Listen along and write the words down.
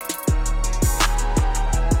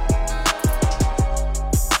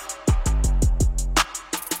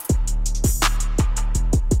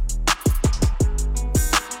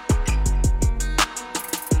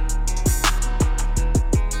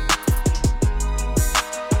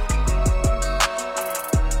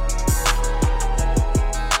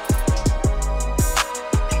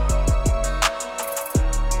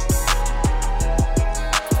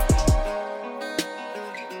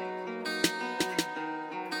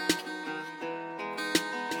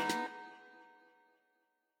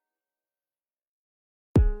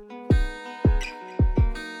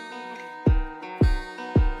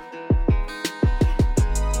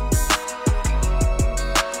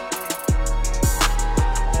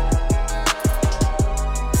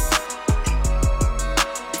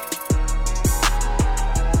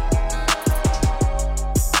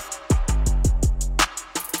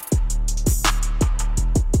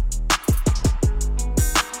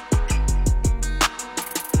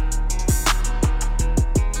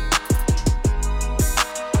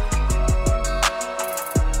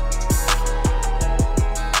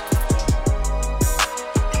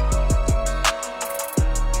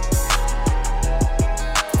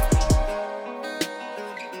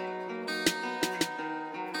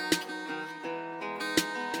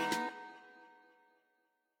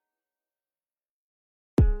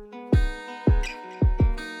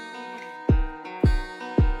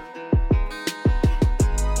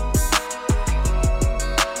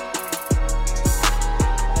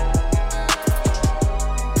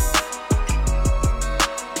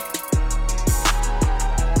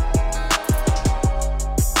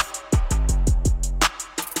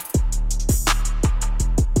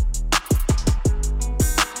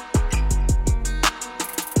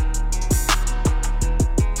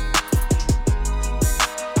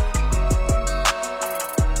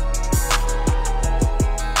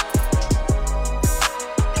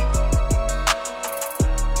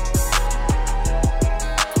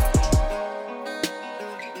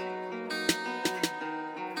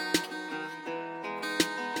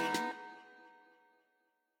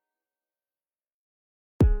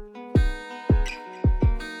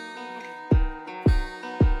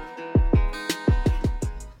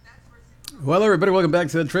Well, everybody, welcome back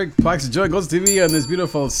to the Trig Box of Joy Goes TV on this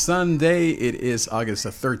beautiful Sunday. It is August the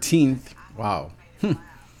 13th. Wow.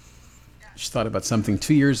 Just thought about something.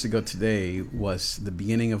 2 years ago today was the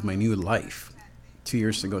beginning of my new life. 2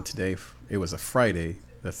 years ago today, it was a Friday,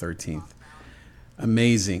 the 13th.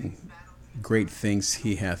 Amazing, great things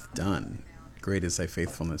he hath done. Great is thy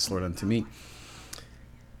faithfulness, Lord, unto me.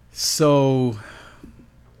 So,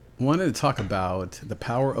 wanted to talk about the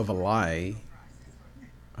power of a lie,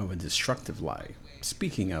 of a destructive lie.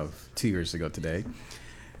 Speaking of 2 years ago today,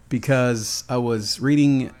 because I was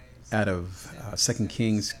reading out of 1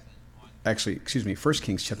 Kings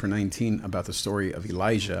chapter 19 about the story of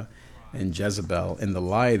Elijah and Jezebel and the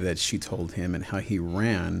lie that she told him and how he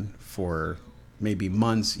ran for maybe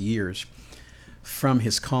months, years from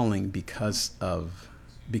his calling because of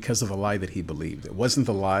the lie that he believed. It wasn't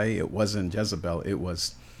the lie, it wasn't Jezebel, it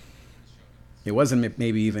wasn't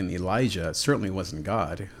maybe even Elijah. It certainly wasn't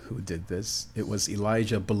God who did this. It was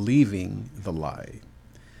Elijah believing the lie,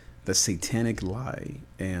 the satanic lie.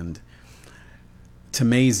 And it's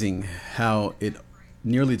amazing how it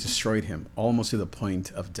nearly destroyed him, almost to the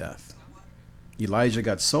point of death. Elijah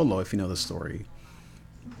got so low, if you know the story,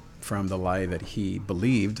 from the lie that he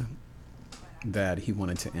believed, that he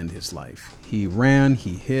wanted to end his life. He ran,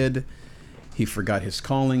 he hid, he forgot his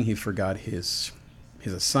calling, he forgot his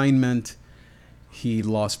assignment. He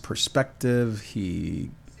lost perspective.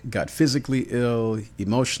 He got physically ill,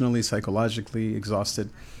 emotionally, psychologically exhausted,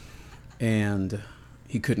 and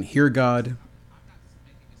he couldn't hear God.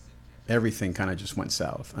 Everything kind of just went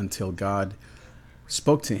south until God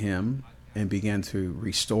spoke to him and began to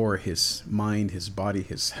restore his mind, his body,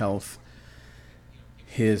 his health,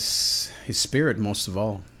 his spirit, most of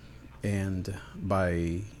all, and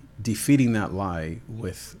by defeating that lie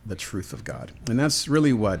with the truth of God. And that's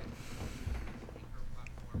really what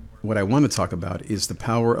I want to talk about is the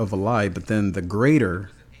power of a lie, but then the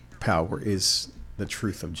greater power is the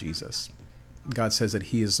truth of Jesus. God says that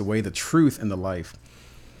he is the way, the truth, and the life.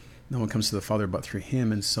 No one comes to the Father but through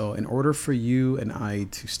him. And so in order for you and I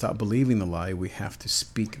to stop believing the lie, we have to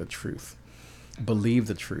speak the truth, believe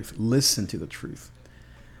the truth, listen to the truth.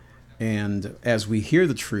 And as we hear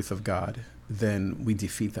the truth of God, then we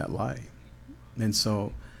defeat that lie. And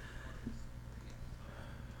so,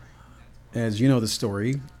 as you know the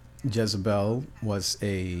story, Jezebel was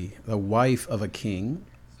the wife of a king,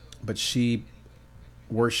 but she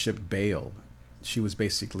worshipped Baal. She was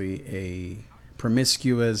basically a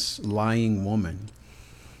promiscuous, lying woman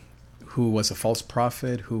who was a false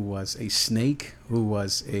prophet, who was a snake, who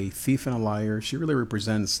was a thief and a liar. She really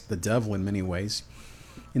represents the devil in many ways.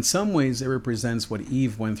 In some ways, it represents what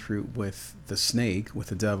Eve went through with the snake, with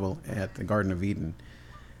the devil at the Garden of Eden,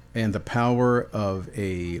 and the power of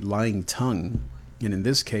a lying tongue. And in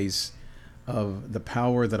this case, of the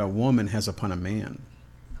power that a woman has upon a man.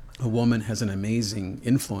 A woman has an amazing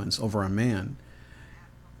influence over a man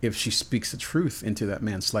if she speaks the truth into that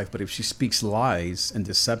man's life. But if she speaks lies and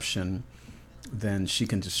deception, then she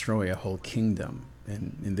can destroy a whole kingdom.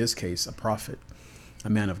 And in this case, a prophet, a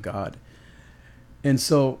man of God. And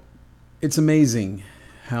so it's amazing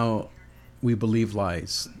how we believe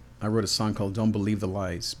lies. I wrote a song called Don't Believe the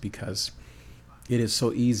Lies, because it is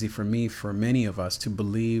so easy for many of us to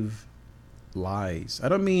believe lies. I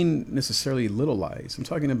don't mean necessarily little lies. I'm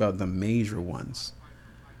talking about the major ones.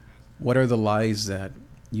 What are the lies that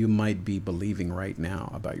you might be believing right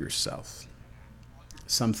now about yourself?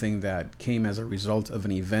 Something that came as a result of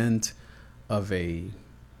an event, of a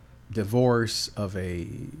divorce, of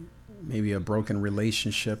maybe a broken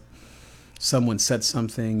relationship. Someone said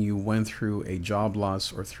something, you went through a job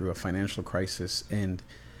loss or through a financial crisis, and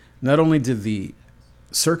not only did the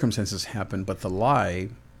circumstances happen, but the lie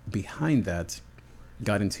behind that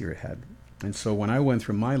got into your head. And so when I went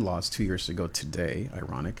through my loss 2 years ago today,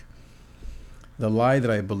 ironic, the lie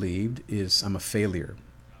that I believed is I'm a failure.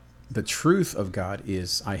 The truth of God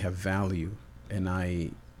is I have value and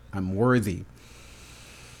I'm worthy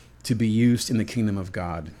to be used in the kingdom of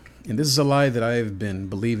God. And this is a lie that I've been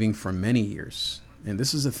believing for many years. And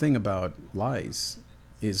this is the thing about lies,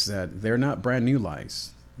 is that they're not brand new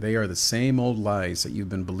lies. They are the same old lies that you've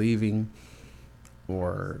been believing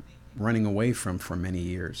or running away from for many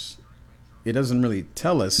years. It doesn't really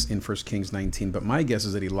tell us in 1 Kings 19, but my guess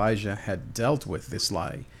is that Elijah had dealt with this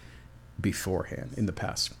lie beforehand in the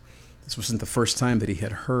past. This wasn't the first time that he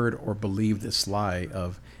had heard or believed this lie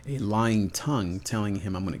of a lying tongue telling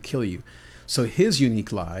him, I'm going to kill you. So his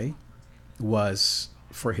unique lie was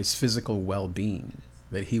for his physical well-being,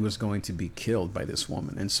 that he was going to be killed by this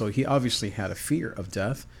woman. And so he obviously had a fear of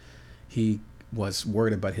death. He was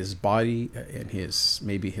worried about his body and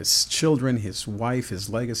maybe his children, his wife, his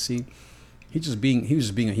legacy. He was just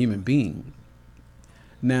being a human being.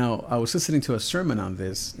 Now, I was listening to a sermon on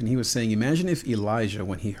this, and he was saying, imagine if Elijah,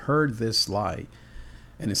 when he heard this lie,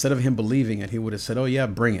 and instead of him believing it, he would have said, oh yeah,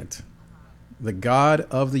 bring it. The God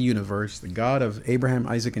of the universe, the God of Abraham,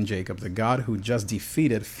 Isaac, and Jacob, the God who just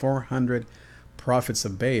defeated 400 prophets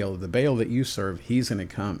of Baal, the Baal that you serve, he's going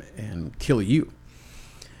to come and kill you.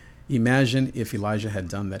 Imagine if Elijah had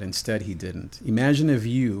done that. Instead, he didn't. Imagine if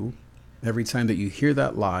you, every time that you hear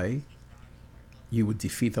that lie, you would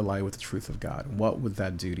defeat the lie with the truth of God. What would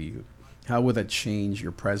that do to you? How would that change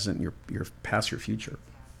your present, your past, your future?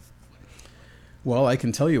 Well, I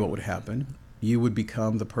can tell you what would happen. You would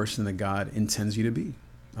become the person that God intends you to be.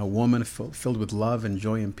 A woman filled with love and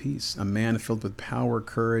joy and peace. A man filled with power,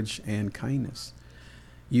 courage, and kindness.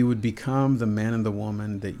 You would become the man and the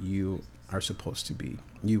woman that you are supposed to be.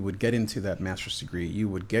 You would get into that master's degree. You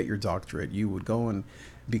would get your doctorate. You would go and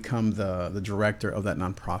become the director of that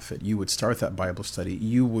nonprofit. You would start that Bible study.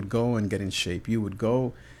 You would go and get in shape. You would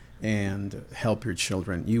go and help your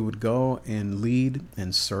children. You would go and lead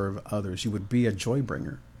and serve others. You would be a joy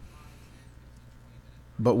bringer.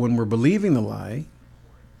 But when we're believing the lie,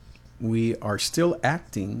 we are still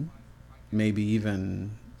acting, maybe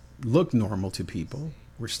even look normal to people.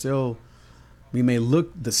 We may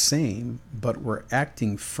look the same, but we're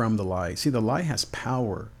acting from the lie. See, the lie has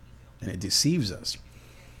power and it deceives us.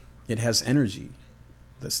 It has energy.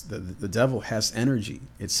 The devil has energy.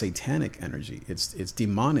 It's satanic energy. It's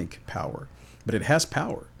demonic power, but it has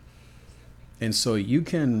power. And so you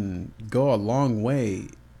can go a long way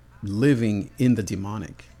living in the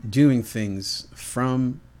demonic, doing things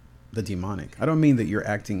from the demonic. I don't mean that you're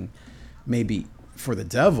acting maybe for the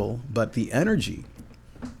devil, but the energy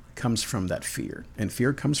comes from that fear, and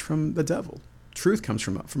fear comes from the devil. Truth comes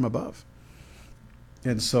from above.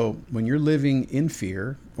 And so when you're living in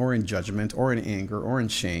fear or in judgment or in anger or in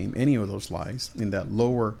shame, any of those lies, in that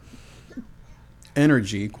lower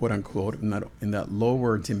energy, quote unquote, in that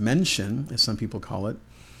lower dimension, as some people call it,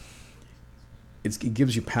 it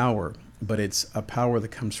gives you power, but it's a power that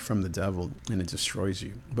comes from the devil and it destroys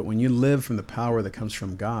you. But when you live from the power that comes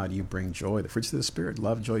from God, you bring joy, the fruits of the Spirit,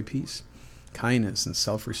 love, joy, peace, kindness, and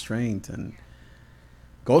self-restraint, and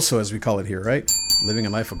gozo, as we call it here, right? Living a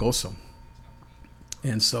life of gozo.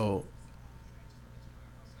 And so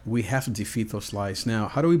we have to defeat those lies. Now,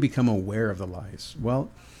 how do we become aware of the lies? Well,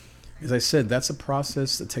 as I said, that's a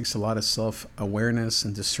process that takes a lot of self-awareness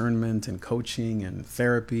and discernment and coaching and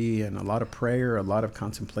therapy and a lot of prayer, a lot of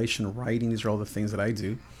contemplation, writing. These are all the things that I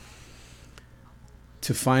do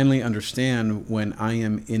to finally understand when I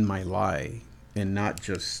am in my lie and not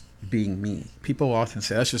just being me. People often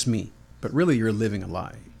say, that's just me. But really, you're living a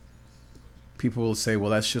lie. People will say, well,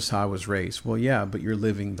 that's just how I was raised. Well, yeah, but you're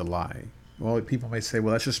living the lie. Well, people may say,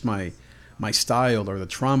 well, that's just my style or the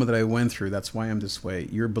trauma that I went through. That's why I'm this way.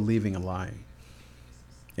 You're believing a lie.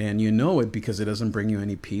 And you know it because it doesn't bring you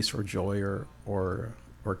any peace or joy or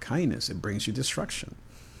kindness. It brings you destruction.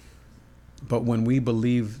 But when we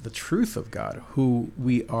believe the truth of God, who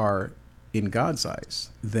we are in God's eyes,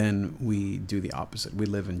 then we do the opposite. We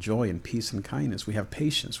live in joy and peace and kindness. We have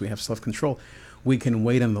patience. We have self-control. We can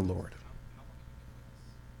wait on the Lord.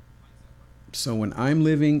 So when I'm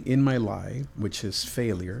living in my lie, which is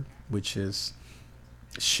failure, which is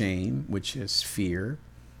shame, which is fear,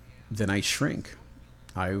 then I shrink.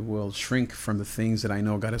 I will shrink from the things that I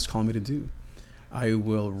know God has called me to do. I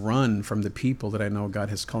will run from the people that I know God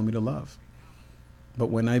has called me to love. But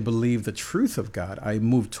when I believe the truth of God, I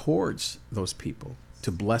move towards those people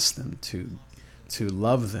to bless them, to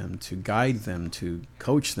love them, to guide them, to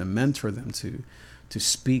coach them, mentor them, to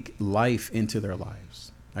speak life into their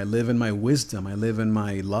lives. I live in my wisdom. I live in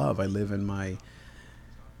my love. I live in my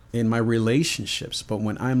relationships. But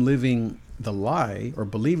when I'm living the lie or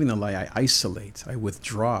believing the lie, I isolate. I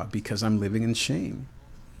withdraw because I'm living in shame.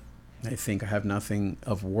 I think I have nothing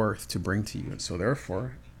of worth to bring to you. And so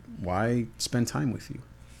therefore, why spend time with you?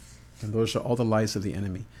 And those are all the lies of the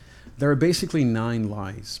enemy. There are basically 9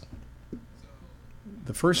 lies.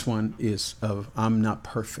 The first one is of I'm not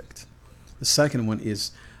perfect. The second one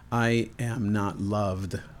is I am not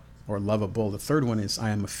loved or lovable. The third one is I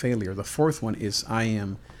am a failure. The fourth one is I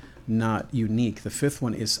am not unique. The fifth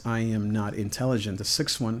one is I am not intelligent. The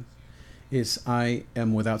sixth one is I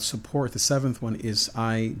am without support. The seventh one is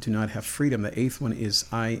I do not have freedom. The eighth one is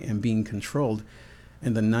I am being controlled.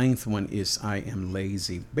 And the ninth one is I am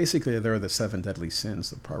lazy. Basically, there are the 7 deadly sins,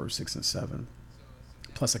 the Proverbs 6 and 7,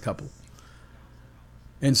 plus a couple.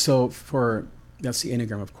 And so that's the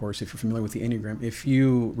Enneagram, of course. If you're familiar with the Enneagram, if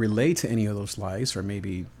you relate to any of those lies, or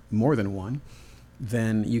maybe more than one,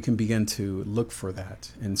 then you can begin to look for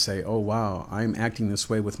that and say, oh, wow, I'm acting this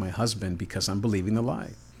way with my husband because I'm believing the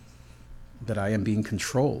lie, that I am being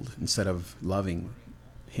controlled instead of loving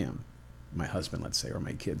him, my husband, let's say, or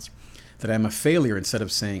my kids, that I'm a failure instead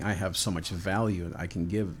of saying I have so much value and I can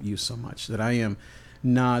give you so much, that I am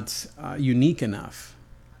not unique enough.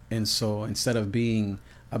 And so instead of being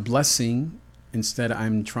a blessing, instead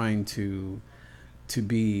I'm trying to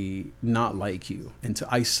be not like you and to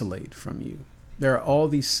isolate from you. There are all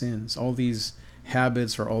these sins, all these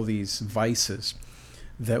habits, or all these vices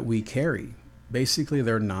that we carry. Basically,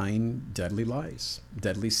 they're 9 deadly lies,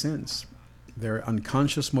 deadly sins. They're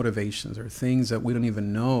unconscious motivations. They're things that we don't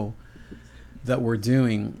even know that we're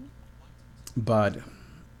doing. But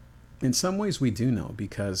in some ways we do know,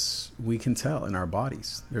 because we can tell in our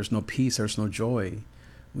bodies. There's no peace, there's no joy.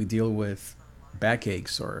 We deal with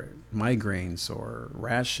backaches or migraines or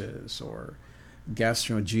rashes or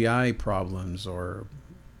GI problems, or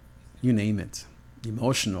you name it,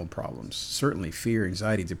 emotional problems, certainly fear,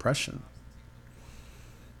 anxiety, depression.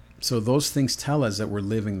 So those things tell us that we're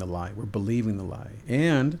living the lie, we're believing the lie.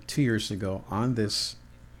 And 2 years ago, on this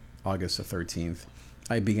August the 13th,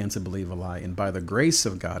 I began to believe a lie. And by the grace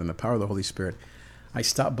of God and the power of the Holy Spirit, I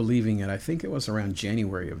stopped believing it. I think it was around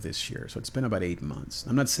January of this year. So it's been about 8 months.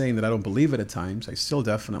 I'm not saying that I don't believe it at times. I still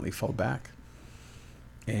definitely fall back.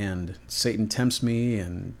 And Satan tempts me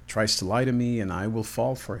and tries to lie to me, and I will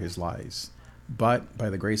fall for his lies. But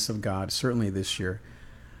by the grace of God, certainly this year,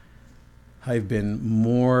 I've been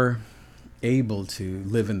more able to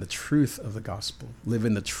live in the truth of the gospel, live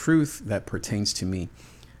in the truth that pertains to me.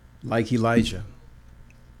 Like Elijah,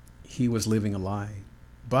 he was living a lie.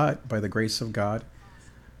 But by the grace of God,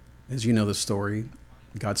 as you know the story,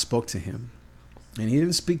 God spoke to him. And he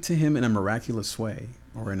didn't speak to him in a miraculous way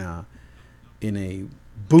or in a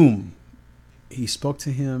boom. He spoke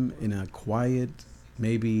to him in a quiet,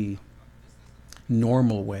 maybe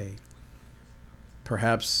normal way,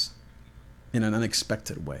 perhaps in an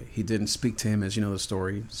unexpected way. He didn't speak to him, as you know the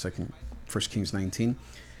story, 1 Kings 19.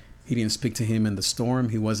 He didn't speak to him in the storm.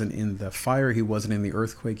 He wasn't in the fire. He wasn't in the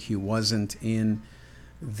earthquake. He wasn't in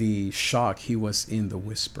the shock. He was in the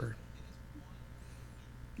whisper.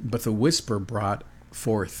 But the whisper brought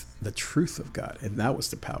forth the truth of God, and that was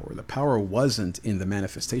the power. The power wasn't in the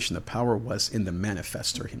manifestation. The power was in the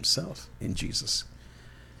manifester himself, in Jesus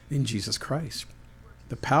Christ.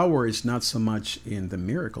 The power is not so much in the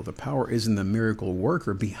miracle. The power is in the miracle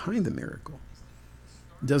worker behind the miracle.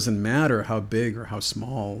 It doesn't matter how big or how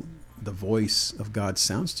small the voice of God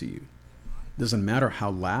sounds to you. It doesn't matter how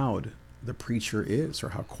loud the preacher is or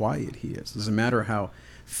how quiet he is. It doesn't matter how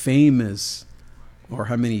famous or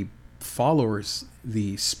how many followers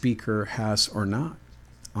the speaker has or not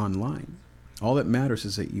online. All that matters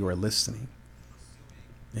is that you are listening.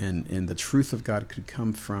 And the truth of God could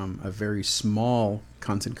come from a very small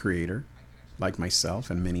content creator like myself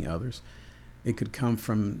and many others. It could come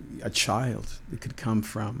from a child. It could come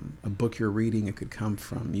from a book you're reading. It could come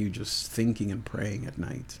from you just thinking and praying at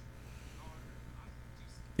night.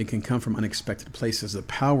 It can come from unexpected places. The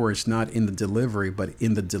power is not in the delivery, but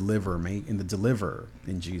in the deliverer,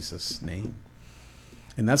 in Jesus' name.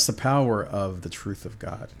 And that's the power of the truth of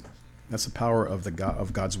God. That's the power of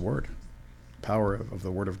of God's word. Power of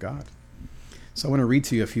the word of God. So I want to read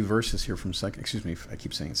to you a few verses here from I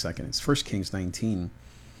keep saying second. It's 1 Kings 19,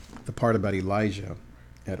 the part about Elijah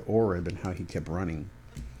at Oreb and how he kept running.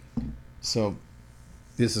 So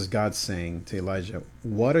this is God saying to Elijah,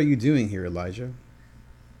 "What are you doing here, Elijah?"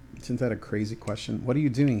 Isn't that a crazy question? What are you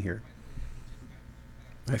doing here?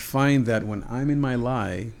 I find that when I'm in my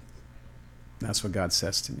lie, that's what God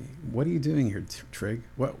says to me. What are you doing here, Trig?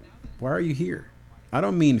 Why are you here? I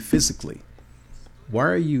don't mean physically. Why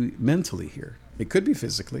are you mentally here? It could be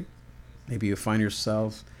physically. Maybe you find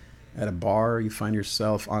yourself at a bar, you find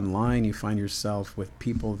yourself online, you find yourself with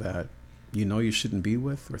people that you know you shouldn't be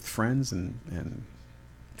with friends and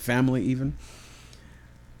family even.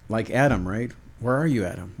 Like Adam, right? Where are you,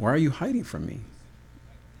 Adam? Why are you hiding from me?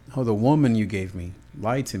 Oh, the woman you gave me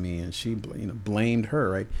lied to me, and she blamed her,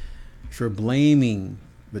 right? If you're blaming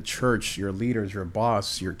the church, your leaders, your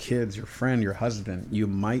boss, your kids, your friend, your husband, you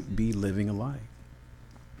might be living a lie.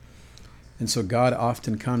 And so God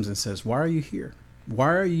often comes and says, why are you here?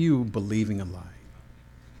 Why are you believing a lie?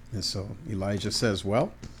 And so Elijah says,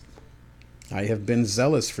 well, I have been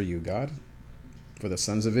zealous for you, God, for the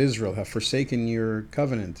sons of Israel have forsaken your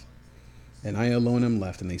covenant, and I alone am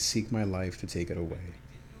left, and they seek my life to take it away.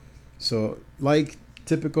 So like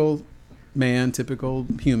typical man, typical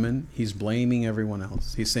human, he's blaming everyone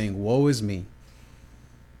else. He's saying, woe is me.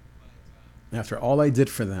 After all I did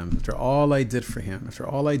for them, after all I did for him, after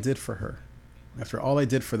all I did for her, After all I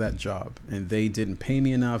did for that job, and they didn't pay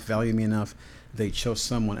me enough, value me enough, they chose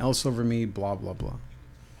someone else over me, blah, blah, blah.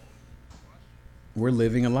 We're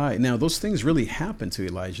living a lie. Now, those things really happened to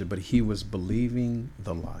Elijah, but he was believing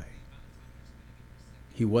the lie.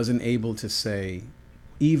 He wasn't able to say,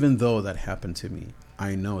 even though that happened to me,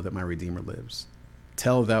 I know that my Redeemer lives.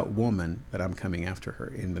 Tell that woman that I'm coming after her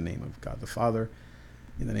in the name of God the Father,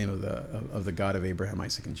 in the name of the God of Abraham,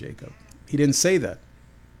 Isaac, and Jacob. He didn't say that.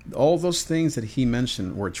 All those things that he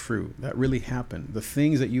mentioned were true. That really happened. The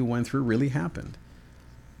things that you went through really happened.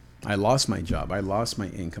 I lost my job. I lost my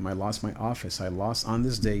income. I lost my office. I lost, on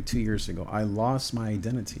this day 2 years ago, I lost my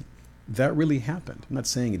identity. That really happened. I'm not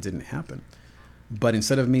saying it didn't happen. But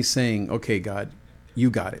instead of me saying, okay, God, you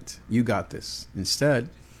got it. You got this. Instead,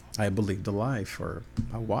 I believed a lie for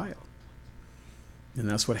a while. And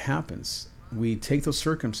that's what happens. We take those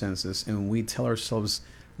circumstances and we tell ourselves,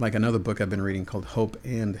 like another book I've been reading called Hope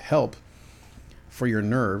and Help for Your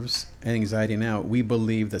Nerves and Anxiety Now, we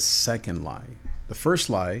believe the second lie. The first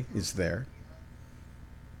lie is there,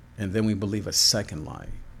 and then we believe a second lie.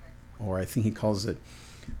 Or I think he calls it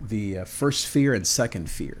the first fear and second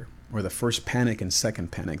fear, or the first panic and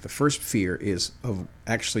second panic. The first fear is of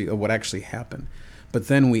what actually happened. But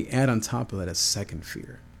then we add on top of that a second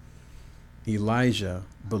fear. Elijah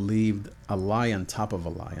believed a lie on top of a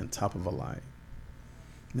lie on top of a lie.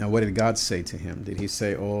 Now, what did God say to him? Did he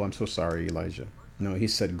say, oh, I'm so sorry, Elijah? No, he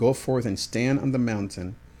said, go forth and stand on the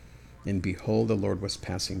mountain, and behold, the Lord was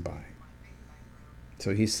passing by.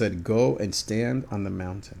 So he said, go and stand on the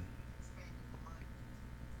mountain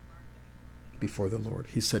before the Lord.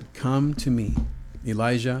 He said, come to me.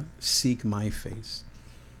 Elijah, seek my face.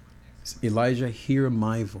 Elijah, hear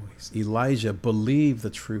my voice. Elijah, believe the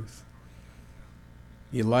truth.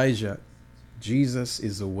 Elijah, Jesus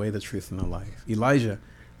is the way, the truth, and the life. Elijah,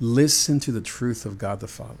 listen to the truth of God the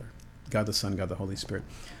Father, God the Son, God the Holy Spirit.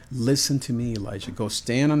 Listen to me, Elijah. Go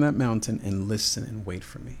stand on that mountain and listen and wait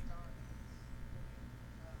for me.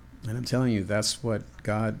 And I'm telling you, that's what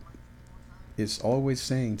God is always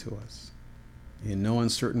saying to us. In no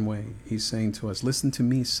uncertain way, he's saying to us, listen to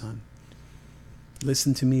me, son.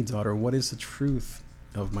 Listen to me, daughter. What is the truth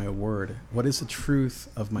of my word? What is the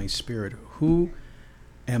truth of my spirit? Who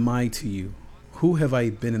am I to you? Who have I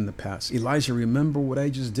been in the past? Elijah, remember what I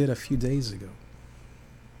just did a few days ago.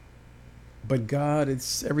 But God,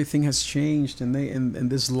 everything has changed, and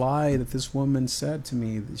this lie that this woman said to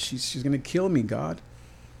me, she's going to kill me, God.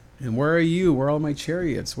 And where are you? Where are all my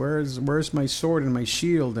chariots? Where's my sword and my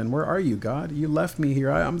shield? And where are you, God? You left me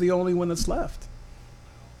here. I'm the only one that's left.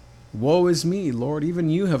 Woe is me, Lord. Even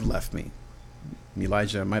you have left me.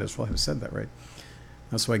 Elijah might as well have said that, right?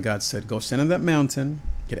 That's why God said, go stand on that mountain,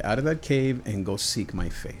 get out of that cave, and go seek my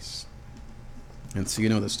face. And so you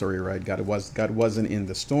know the story, right? God wasn't in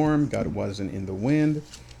the storm. God wasn't in the wind.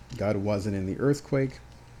 God wasn't in the earthquake.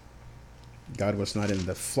 God was not in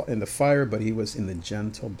the fire, but he was in the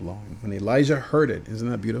gentle blowing. When Elijah heard it, isn't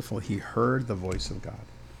that beautiful? He heard the voice of God.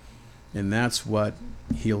 And that's what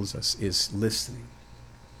heals us, is listening.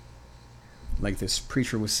 Like this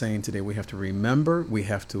preacher was saying today, we have to remember, we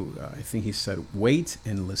have to, I think he said, wait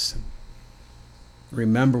and listen.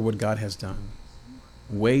 Remember what God has done.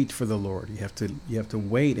 Wait for the Lord. You have to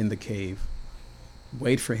wait in the cave.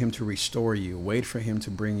 Wait for him to restore you. Wait for him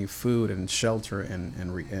to bring you food and shelter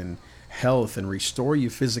and health and restore you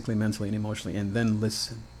physically, mentally, and emotionally, and then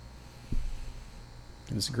listen.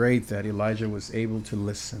 And it's great that Elijah was able to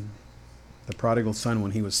listen. The prodigal son,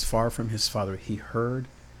 when he was far from his father, he heard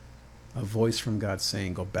a voice from God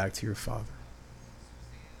saying, go back to your father.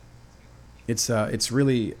 It's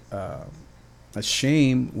really a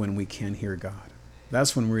shame when we can't hear God.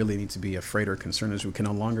 That's when we really need to be afraid or concerned, is we can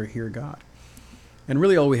no longer hear God. And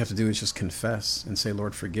really all we have to do is just confess and say,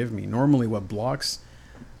 Lord, forgive me. Normally what blocks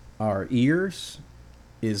our ears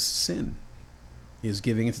is sin, is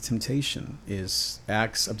giving into temptation, is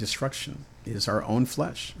acts of destruction, is our own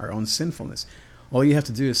flesh, our own sinfulness. All you have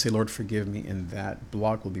to do is say, Lord, forgive me, and that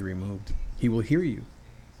block will be removed. He will hear you.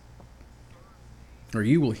 Or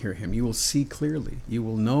you will hear him. You will see clearly. You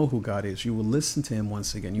will know who God is. You will listen to him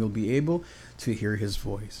once again. You'll be able to hear his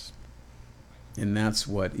voice. And that's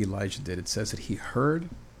what Elijah did. It says that he heard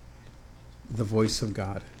the voice of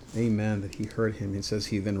God. Amen, that he heard him. It says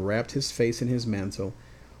he then wrapped his face in his mantle,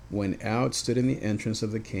 went out, stood in the entrance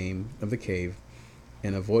of the cave,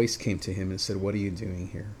 and a voice came to him and said, what are you doing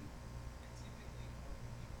here?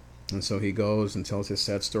 And so he goes and tells his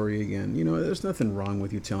sad story again. You know, there's nothing wrong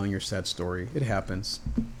with you telling your sad story. It happens.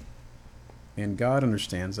 And God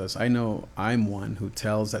understands us. I know I'm one who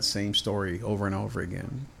tells that same story over and over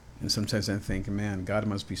again. And sometimes I think, man, God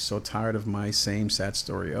must be so tired of my same sad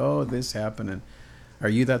story. Oh, this happened. And are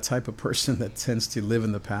you that type of person that tends to live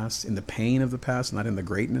in the past, in the pain of the past, not in the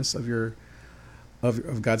greatness of your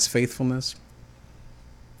of God's faithfulness?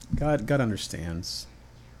 God understands.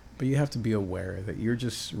 But you have to be aware that you're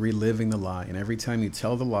just reliving the lie. And every time you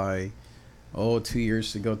tell the lie, oh, 2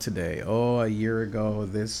 years ago today, oh, a year ago,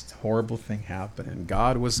 this horrible thing happened and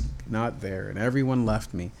God was not there and everyone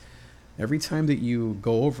left me. Every time that you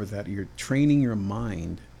go over that, you're training your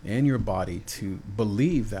mind and your body to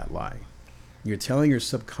believe that lie. You're telling your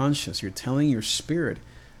subconscious, you're telling your spirit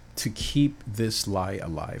to keep this lie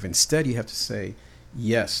alive. Instead, you have to say,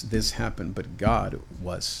 yes, this happened, but God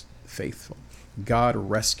was faithful. God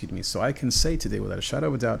rescued me. So I can say today without a shadow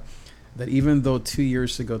of a doubt that even though 2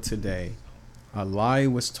 years ago today, a lie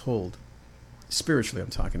was told, spiritually I'm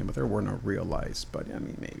talking about, there were no real lies, but I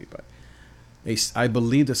mean, maybe, but I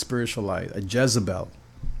believed a spiritual lie, a Jezebel.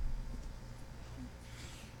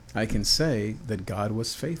 I can say that God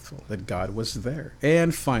was faithful, that God was there.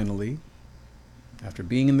 And finally, after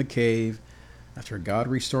being in the cave, after God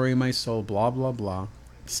restoring my soul, blah, blah, blah,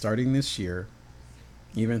 starting this year,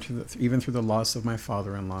 even through the loss of my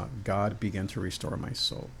father-in-law, God began to restore my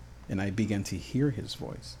soul. And I began to hear his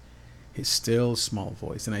voice, his still small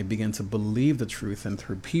voice. And I began to believe the truth. And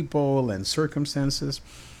through people and circumstances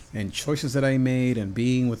and choices that I made and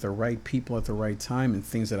being with the right people at the right time and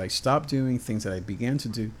things that I stopped doing, things that I began to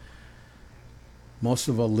do, most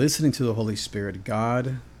of all, listening to the Holy Spirit,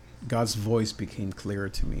 God's voice became clearer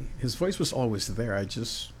to me. His voice was always there. I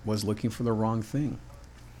just was looking for the wrong thing.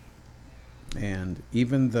 And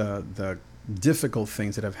even the difficult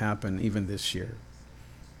things that have happened even this year,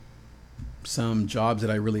 some jobs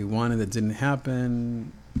that I really wanted that didn't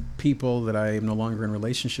happen, people that I am no longer in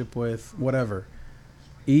relationship with, whatever.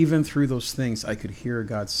 Even through those things, I could hear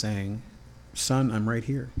God saying, son, I'm right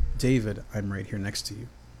here. David, I'm right here next to you.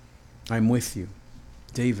 I'm with you.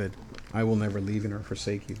 David, I will never leave you nor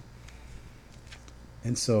forsake you.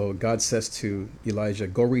 And so God says to Elijah,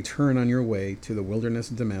 go return on your way to the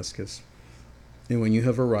wilderness of Damascus. And when you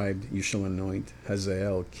have arrived, you shall anoint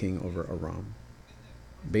Hazael king over Aram.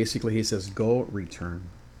 Basically, he says, go return.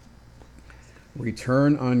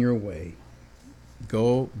 Return on your way.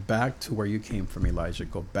 Go back to where you came from, Elijah.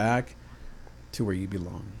 Go back to where you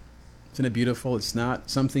belong. Isn't it beautiful? It's not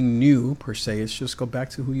something new per se. It's just go back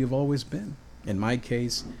to who you've always been. In my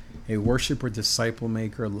case, a worshiper, disciple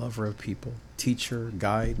maker, lover of people, teacher,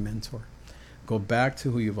 guide, mentor. Go back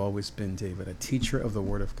to who you've always been, David, a teacher of the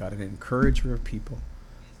Word of God, an encourager of people.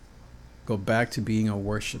 Go back to being a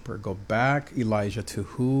worshiper. Go back, Elijah,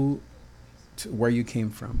 to where you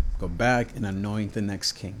came from. Go back and anoint the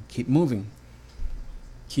next king. Keep moving.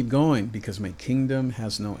 Keep going, because my kingdom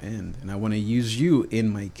has no end, and I want to use you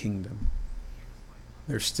in my kingdom.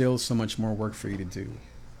 There's still so much more work for you to do.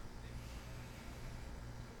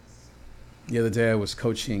 The other day I was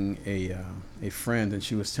coaching a friend, and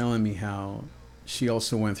she was telling me how she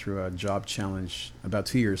also went through a job challenge about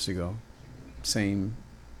 2 years ago. Same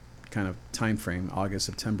kind of time frame, August,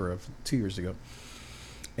 September of 2 years ago.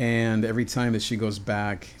 And every time that she goes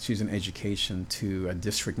back, she's in education, to a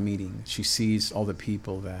district meeting, she sees all the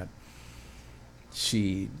people that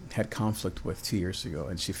she had conflict with 2 years ago,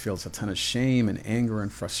 and she feels a ton of shame and anger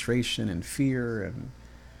and frustration and fear,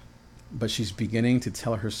 but she's beginning to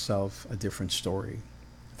tell herself a different story.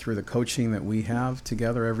 Through the coaching that we have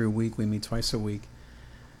together every week, we meet twice a week,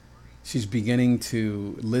 she's beginning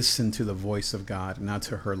to listen to the voice of God, not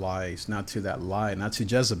to her lies, not to that lie, not to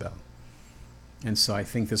Jezebel. And so I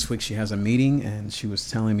think this week she has a meeting, and she was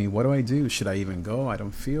telling me, what do I do? Should I even go? I don't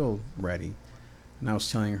feel ready. And I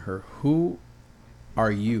was telling her, who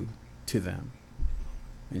are you to them?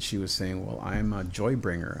 And she was saying, well, I'm a joy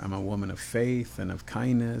bringer. I'm a woman of faith and of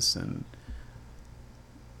kindness and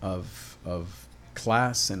of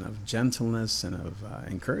class and of gentleness and of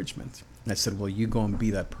encouragement. And I said, well, you go and be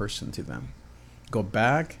that person to them. Go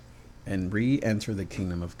back and re-enter the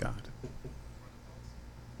kingdom of God.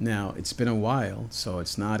 Now, it's been a while, so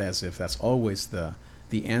it's not as if that's always the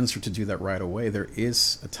answer to do that right away. There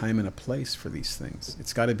is a time and a place for these things.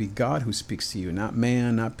 It's got to be God who speaks to you, not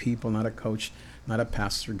man, not people, not a coach, not a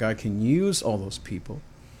pastor. God can use all those people,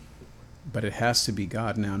 but it has to be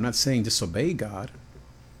God. Now, I'm not saying disobey God,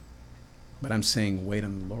 but I'm saying wait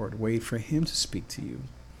on the Lord. Wait for Him to speak to you.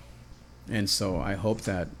 And so I hope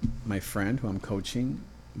that my friend who I'm coaching,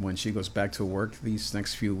 when she goes back to work these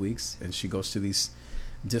next few weeks and she goes to these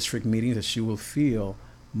district meetings, that she will feel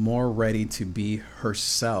more ready to be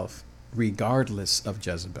herself regardless of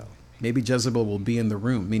Jezebel. Maybe Jezebel will be in the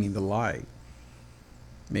room, meaning the lie.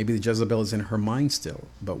 Maybe the Jezebel is in her mind still,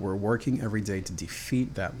 but we're working every day to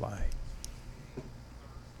defeat that lie.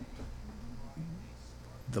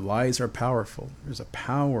 The lies are powerful. There's a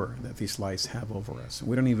power that these lies have over us.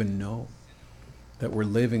 We don't even know that we're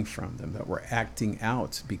living from them, that we're acting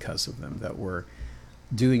out because of them, that we're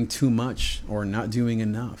doing too much or not doing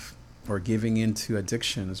enough, or giving into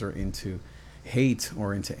addictions or into hate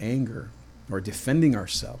or into anger or defending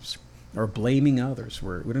ourselves or blaming others.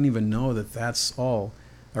 We don't even know that that's all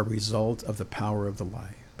a result of the power of the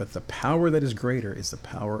lie. But the power that is greater is the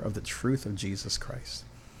power of the truth of Jesus Christ,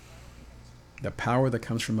 the power that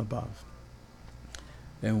comes from above.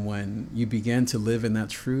 And when you begin to live in that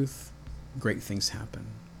truth, great things happen.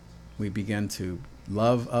 We begin to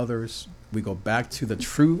love others. We go back to the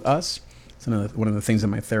true us. It's one of the things that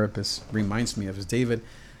my therapist reminds me of is, David,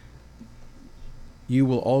 you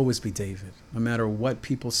will always be David. No matter what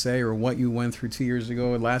people say or what you went through 2 years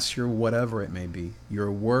ago, last year, whatever it may be, your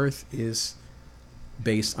worth is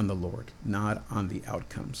based on the Lord, not on the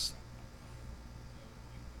outcomes.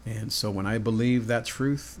 And so when I believe that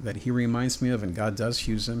truth that he reminds me of, and God does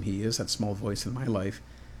use him, he is that small voice in my life,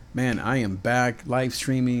 man, I am back live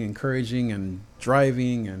streaming, encouraging and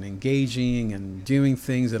driving and engaging and doing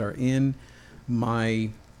things that are in my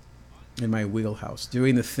wheelhouse,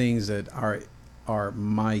 doing the things that are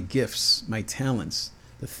my gifts, my talents,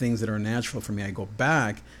 the things that are natural for me. I go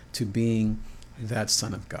back to being that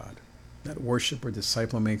son of God, that worshiper,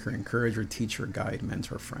 disciple maker, encourager, teacher, guide,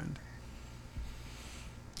 mentor, friend.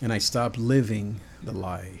 And I stop living the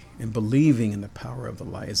lie and believing in the power of the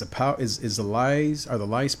lie. Are the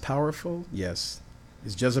lies powerful? Yes.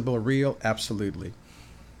 Is Jezebel real? Absolutely.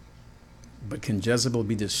 But can Jezebel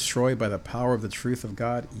be destroyed by the power of the truth of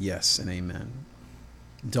God? Yes and amen.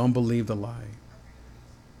 Don't believe the lie.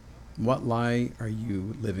 What lie are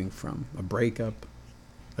you living from? A breakup,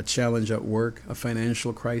 a challenge at work, a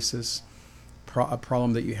financial crisis, a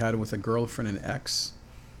problem that you had with a girlfriend, an ex,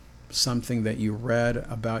 something that you read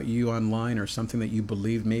about you online, or something that you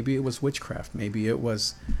believed. Maybe it was witchcraft. Maybe it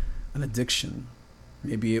was an addiction.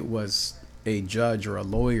 Maybe it was a judge or a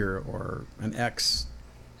lawyer or an ex.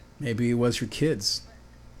 Maybe it was your kids.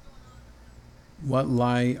 What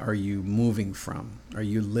lie are you moving from? Are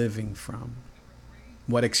you living from?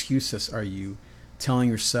 What excuses are you telling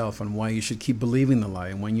yourself on why you should keep believing the lie,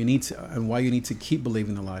 and why you need to keep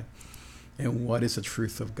believing the lie? And what is the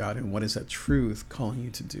truth of God, and what is that truth calling you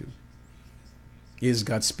to do? Is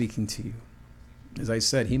God speaking to you? As I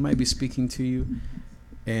said, he might be speaking to you,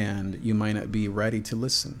 and you might not be ready to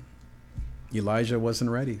listen. Elijah wasn't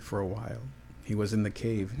ready for a while. He was in the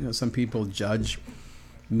cave. Some people judge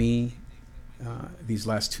me. These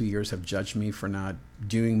last 2 years have judged me for not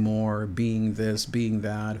doing more, being this, being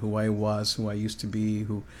that, who I was, who I used to be,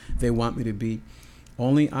 who they want me to be.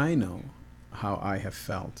 Only I know how I have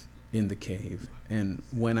felt in the cave, and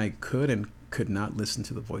when I could and could not listen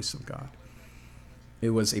to the voice of God.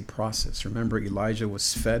 It was a process. Remember, Elijah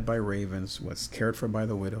was fed by ravens, was cared for by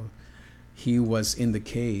the widow. He was in the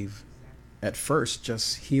cave at first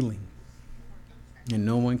just healing, and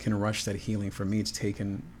no one can rush that healing. For me, it's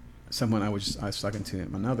taken someone I was talking to,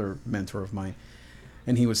 another mentor of mine,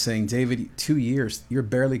 and he was saying, David, 2 years, you're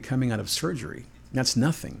barely coming out of surgery. That's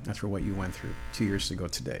nothing after what you went through 2 years ago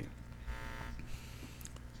today.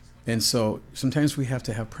 And so sometimes we have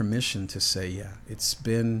to have permission to say, yeah, it's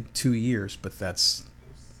been 2 years, but it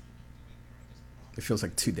feels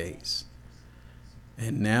like 2 days.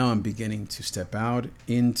 And now I'm beginning to step out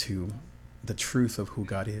into the truth of who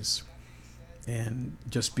God is, and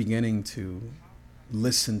just beginning to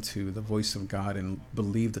listen to the voice of God and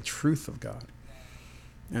believe the truth of God.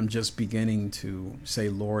 I'm just beginning to say,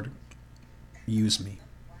 Lord, use me.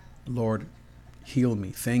 Lord, heal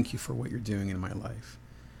me. Thank you for what you're doing in my life.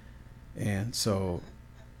 And so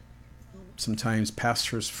sometimes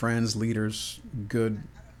pastors, friends, leaders, good,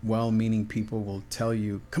 well-meaning people will tell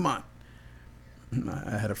you, come on.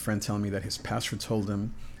 I had a friend tell me that his pastor told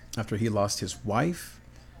him after he lost his wife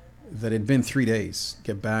that it'd been 3 days,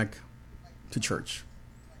 get back to church.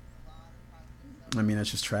 I mean,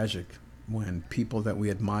 that's just tragic when people that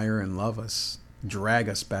we admire and love us drag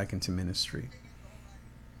us back into ministry.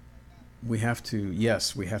 We have to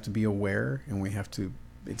be aware, and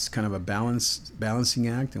it's kind of a balancing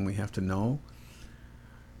act, and we have to know.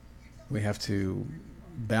 We have to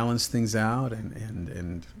balance things out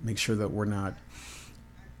and make sure that we're not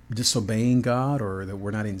disobeying God, or that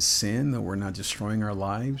we're not in sin, that we're not destroying our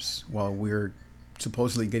lives while we're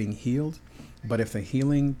supposedly getting healed. But if the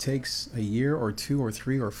healing takes a year or 2 or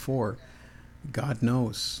 3 or 4, God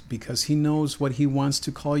knows, because he knows what he wants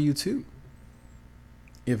to call you to.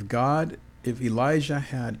 If Elijah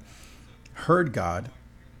had heard God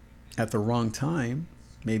at the wrong time.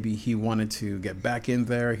 Maybe he wanted to get back in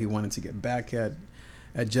there. He wanted to get back at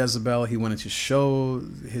Jezebel. He wanted to show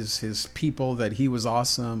his people that he was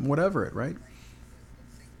awesome, whatever it, right?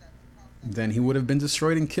 Then he would have been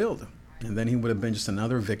destroyed and killed. And then he would have been just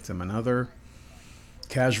another victim, another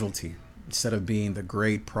casualty, instead of being the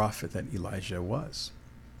great prophet that Elijah was.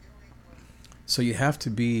 So you have to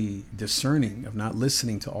be discerning of not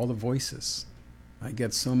listening to all the voices. I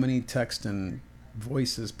get so many texts and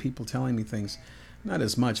voices, people telling me things, not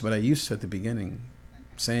as much, but I used to at the beginning,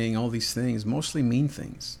 saying all these things, mostly mean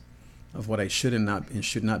things, of what I should and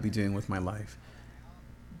should not be doing with my life.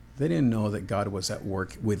 They didn't know that God was at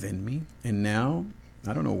work within me. And now,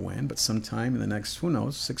 I don't know when, but sometime in the next, who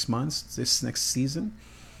knows, 6 months, this next season,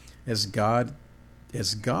 as God,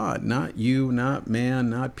 not you, not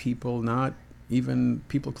man, not people, not even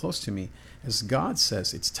people close to me. As God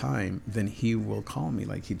says it's time, then he will call me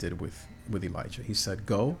like he did with Elijah. He said,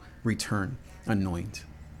 go, return, anoint.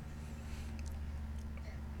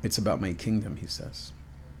 It's about my kingdom, he says.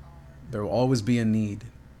 There will always be a need.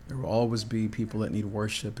 There will always be people that need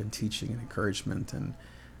worship and teaching and encouragement and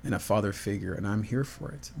a father figure, and I'm here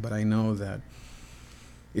for it. But I know that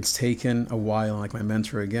it's taken a while. Like my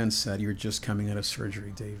mentor again said, you're just coming out of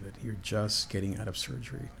surgery, David. You're just getting out of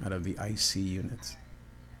surgery, out of the IC unit.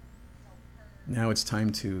 Now it's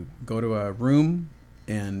time to go to a room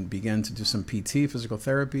and begin to do some PT, physical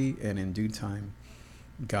therapy, and in due time,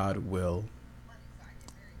 God will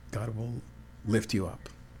lift you up.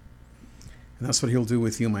 And that's what he'll do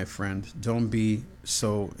with you, my friend. Don't be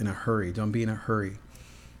so in a hurry. Don't be in a hurry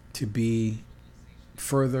to be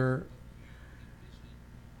further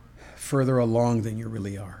along than you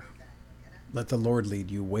really are. Let the Lord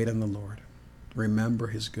lead you. Wait on the Lord. Remember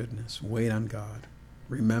his goodness. Wait on God.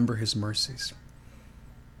 Remember his mercies.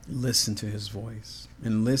 Listen to his voice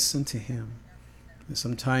and listen to him. And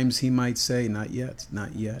sometimes he might say, not yet,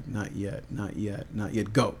 not yet, not yet, not yet, not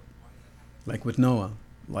yet. Go. Like with Noah,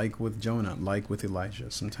 like with Jonah, like with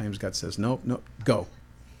Elijah. Sometimes God says, nope, nope, go.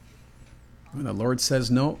 When the Lord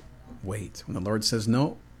says no, wait. When the Lord says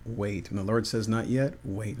no, wait. When the Lord says not yet,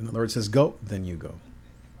 wait. When the Lord says go, then you go.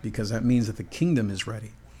 Because that means that the kingdom is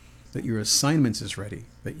ready, that your assignment is ready,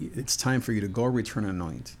 that it's time for you to go, return,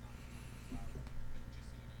 anoint.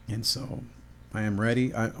 And so I am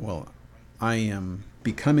ready. I am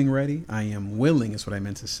becoming ready. I am willing is what I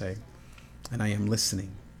meant to say. And I am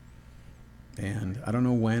listening. And I don't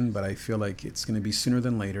know when, but I feel like it's going to be sooner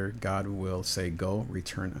than later. God will say, go,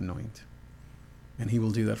 return, anoint. And he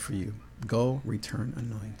will do that for you. Go, return,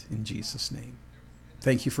 anoint in Jesus' name.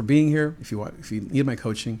 Thank you for being here. If you need my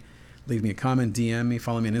coaching, leave me a comment, DM me,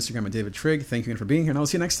 follow me on Instagram at davidTrig. Thank you again for being here, and I'll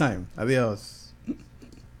see you next time. Adios.